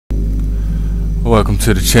Welcome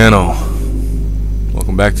to the channel.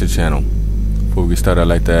 Welcome back to the channel. Before we get started, I'd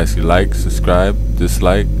like to ask you to like, subscribe,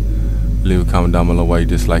 dislike, leave a comment down below why you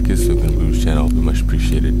dislike it so we can improve the channel. It'll be much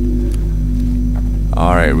appreciated.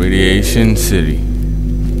 Alright, Radiation City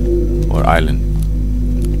or Island.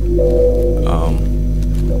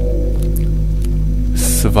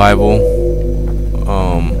 Survival.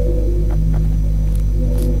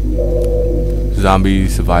 Zombie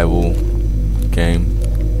survival game.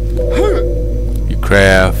 You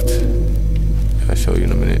craft. I'll show you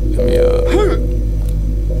in a minute. Let me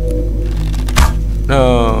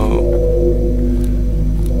no.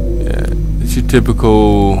 Yeah, it's your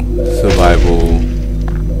typical survival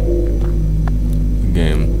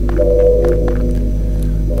game.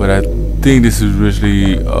 But I think this is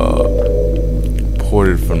originally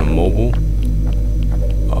ported from the mobile.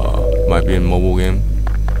 Might be a mobile game.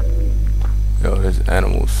 Yo, there's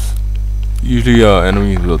animals. Usually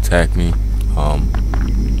enemies will attack me.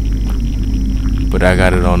 But I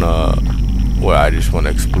got it on where I just want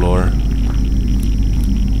to explore.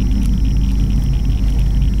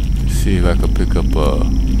 See if I could pick up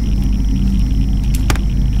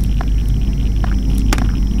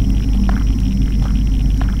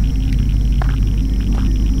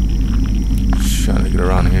just trying to get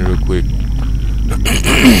around here real quick.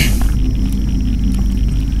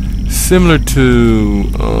 Similar to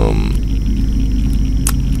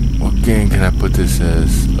what game can I put this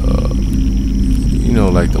as? You know,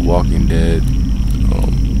 like The Walking Dead.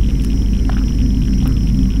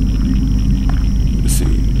 Let's see.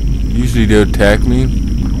 Usually they'll attack me,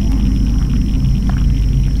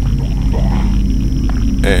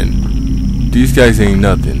 and these guys ain't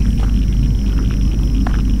nothing.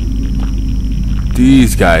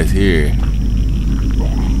 These guys here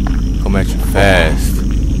come at you fast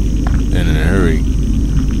and in a hurry.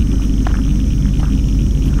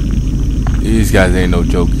 These guys ain't no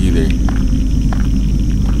joke either.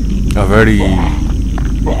 I've already,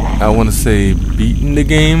 I want to say, beaten the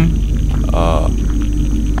game.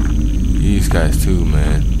 These guys too,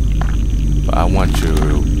 man. But I want your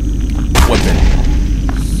weapon.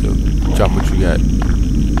 So drop what you got.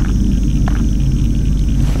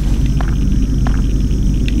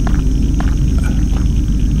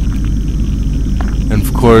 And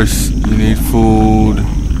of course, you need food.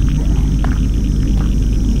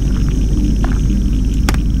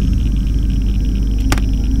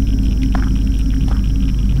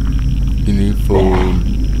 You need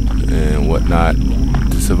food and whatnot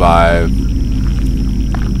to survive.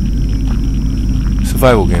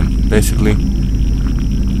 Survival game, basically.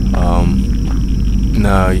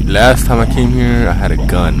 Now, last time I came here, I had a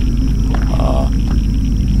gun. I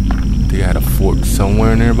think I had a fort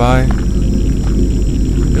somewhere nearby.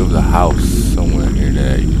 There was a house somewhere here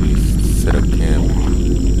that I usually set up camp.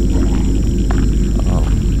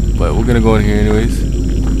 But we're gonna go in here anyways.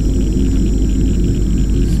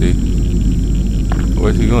 See?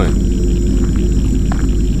 Where's he going?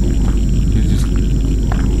 He's just...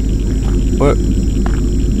 What?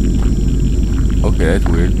 Okay, that's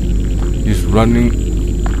weird. He's running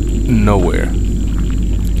nowhere.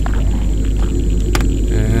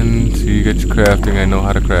 And so you get your crafting. I know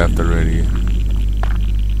how to craft already.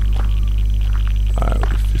 Alright,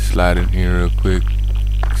 let's just slide in here real quick.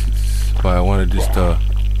 But I want to just do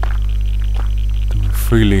it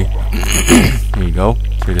freely. Here you go.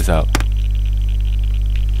 Check this out.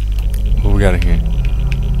 What we got in here?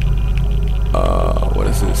 What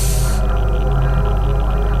is this?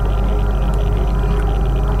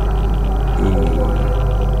 Ooh.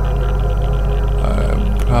 I'm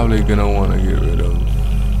probably gonna want to get rid of.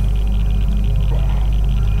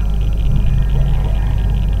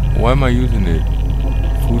 Why am I using it?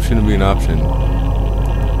 Food shouldn't be an option.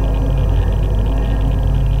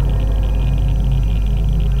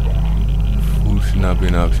 Food should not be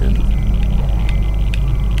an option.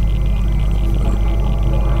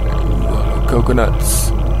 Coconuts.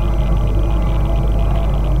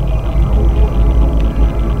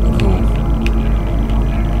 Cool.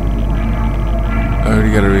 I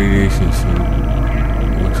already got a radiation suit,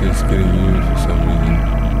 which is getting used for some reason.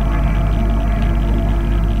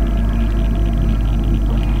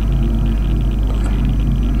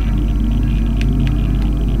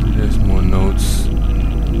 There's more notes.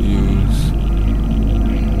 Use.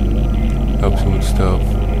 Helps you with stuff.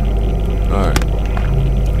 Alright.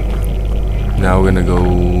 Now we're gonna go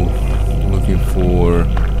looking for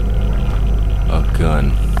a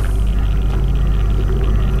gun.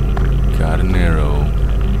 Got an arrow,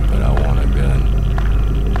 but I want a gun.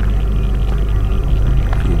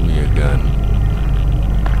 Give me a gun.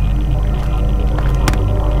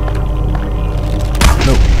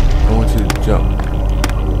 Nope. I want you to jump.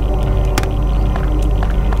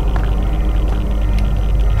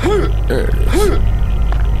 There it is.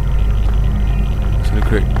 It's in the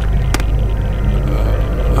crate.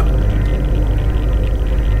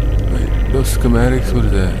 Wait, those schematics? What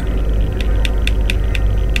is that?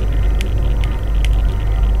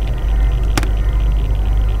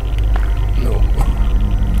 No.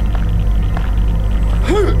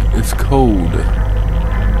 It's code.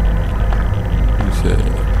 You say.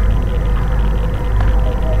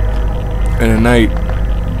 And at night,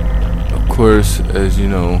 of course, as you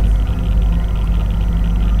know,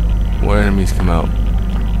 more enemies come out.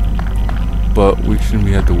 But we shouldn't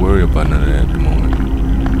have to worry about none of that at the moment.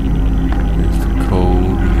 Here's the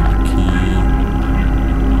code, we need the key.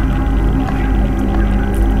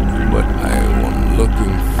 What I am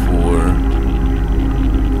looking for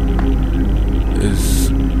is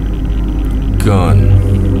gun.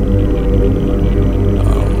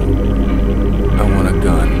 I want a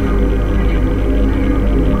gun.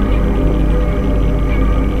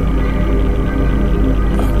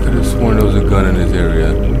 There was a gun in this area.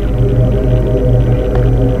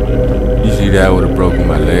 Usually that would have broken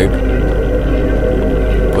my leg,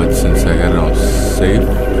 but since I got it on safe,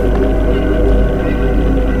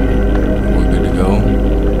 we're good to go.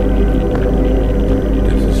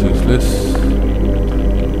 This is useless.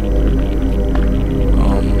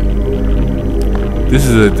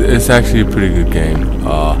 It's actually a pretty good game.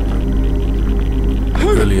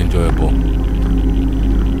 Really enjoyable.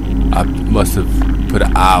 I must have put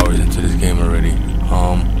hours into this game already.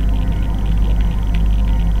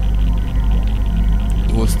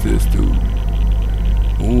 What's this, dude?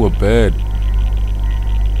 Ooh, a bed.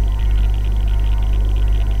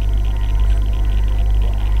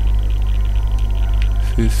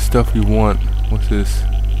 This stuff you want. What's this?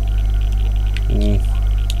 Ooh.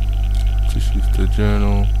 Just use the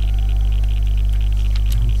journal.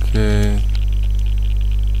 Okay.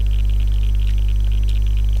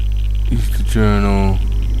 Use the journal.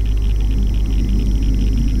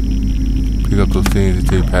 Pick up those things that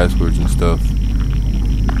take passwords and stuff.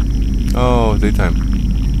 Oh, daytime.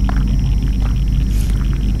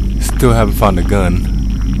 Still haven't found a gun.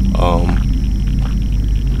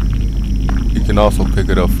 You can also pick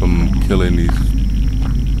it up from killing these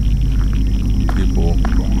people.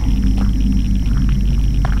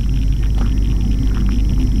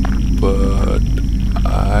 But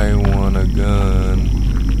I want a gun.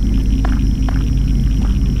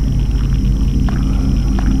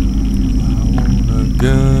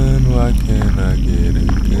 Gun, why can't I get a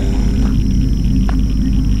gun?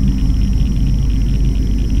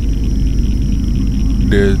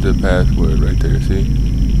 There's the password right there, see?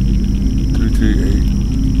 338.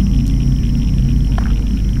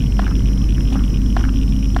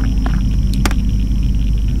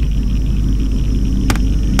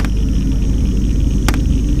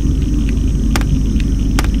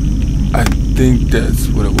 I think that's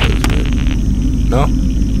what it was, right? No?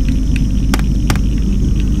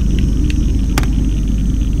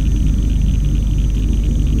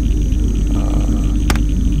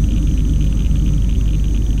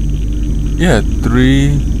 Yeah,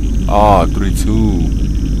 3. Oh, 3-2.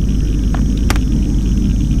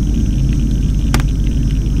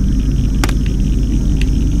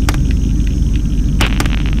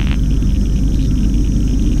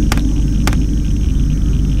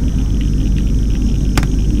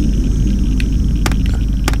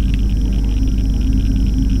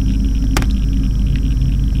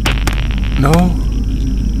 No?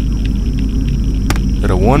 Is that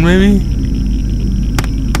a 1 maybe?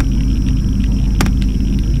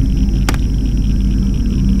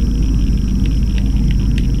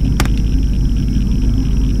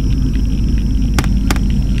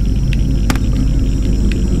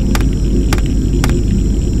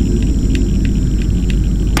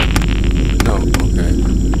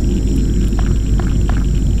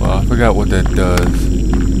 I forgot what that does.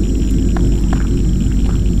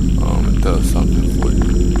 It does something for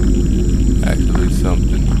you. Actually,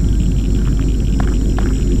 something.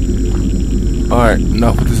 Alright,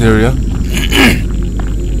 enough with this area.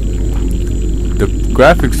 The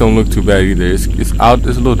graphics don't look too bad either. It's out.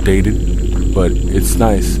 It's a little dated, but it's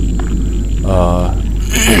nice.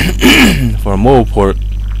 For a mobile port,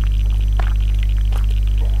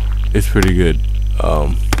 it's pretty good.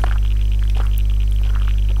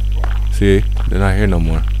 See, they're not here no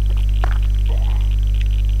more.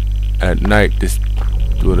 At night, there's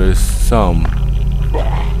some,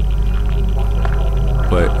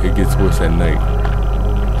 but it gets worse at night.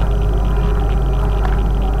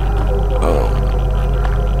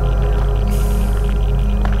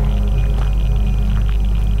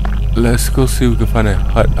 Let's go see if we can find that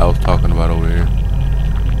hut I was talking about over here.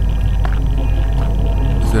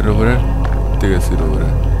 Is that over there? I think I see it over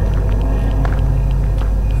there.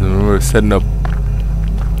 I remember setting up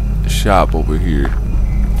a shop over here.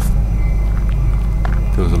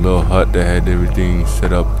 There was a little hut that had everything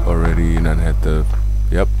set up already, and I had to.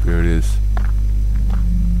 Yep, here it is.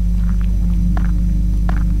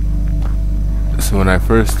 So when I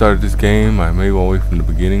first started this game, I made my way from the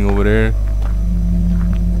beginning over there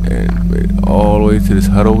and made it all the way to this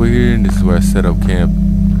hut over here, and this is where I set up camp.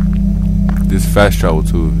 This is fast travel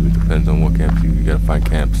too. It depends on what camps you gotta find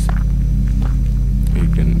camps. You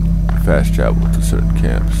can fast travel to certain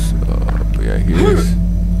camps. But yeah, here's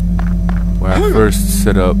where I first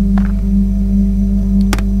set up.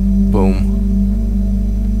 Boom.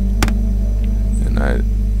 And I,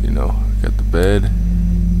 got the bed.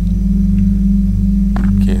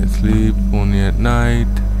 Can't sleep only at night.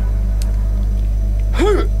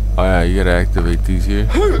 Oh yeah, you gotta activate these here.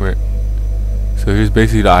 So here's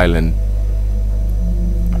basically the island.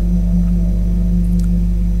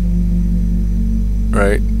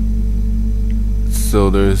 Right. So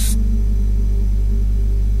there's,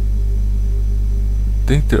 I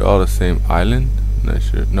think they're all the same island. I'm not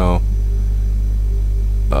sure. No.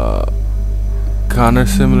 Kinda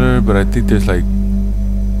similar, but I think there's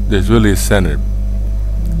really a center.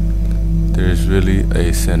 There's really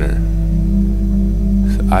a center.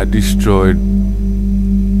 So I destroyed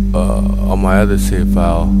on my other save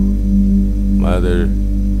file, my other,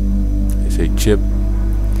 chip,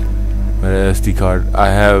 my SD card. I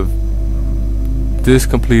have this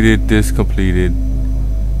completed. I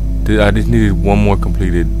just needed one more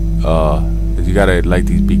completed. You gotta light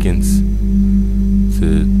these beacons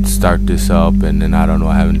to start this up, and then I don't know,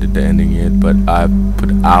 I haven't did the ending yet, but I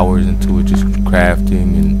put hours into it, just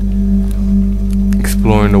crafting and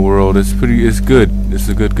exploring the world. It's good. It's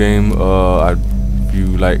a good game. If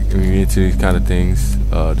you're into these kind of things,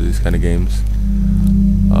 these kind of games,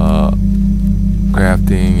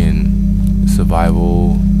 crafting and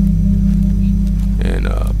survival, and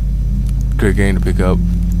great game to pick up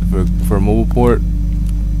for a mobile port.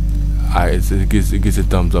 It gets a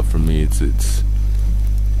thumbs up from me.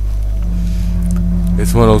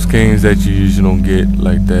 It's one of those games that you usually don't get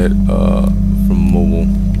like that from mobile.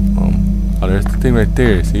 Oh, there's the thing right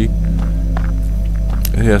there. See?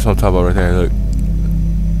 Yeah, that's what I'm talking about right there. Look,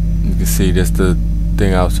 you can see that's the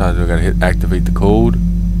thing I was trying to do. I gotta hit activate the code,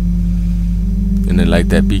 and then light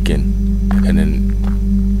that beacon, and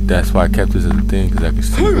then that's why I kept this as a thing, because I can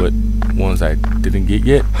see what ones I didn't get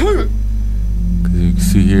yet. Because you can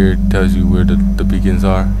see here, it tells you where the beacons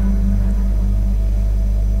are.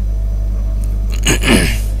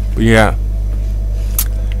 But yeah,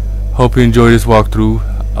 hope you enjoyed this walkthrough.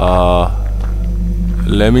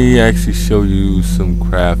 Let me actually show you some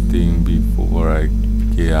crafting before I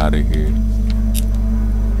get out of here.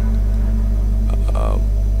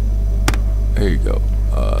 Here you go.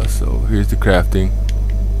 So here's the crafting.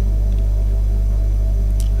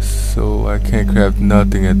 So I can't craft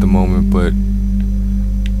nothing at the moment, but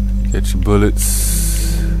get your bullets.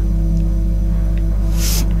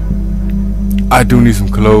 I do need some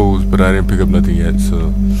clothes, but I didn't pick up nothing yet,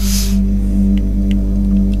 so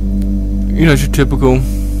it's your typical.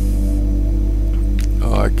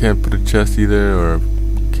 I can't put a chest either, or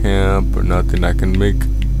camp, or nothing. I can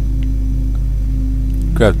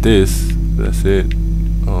craft this. That's it.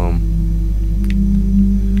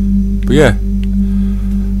 But yeah.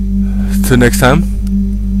 Till next time.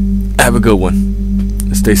 Have a good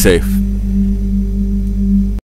one. Stay safe.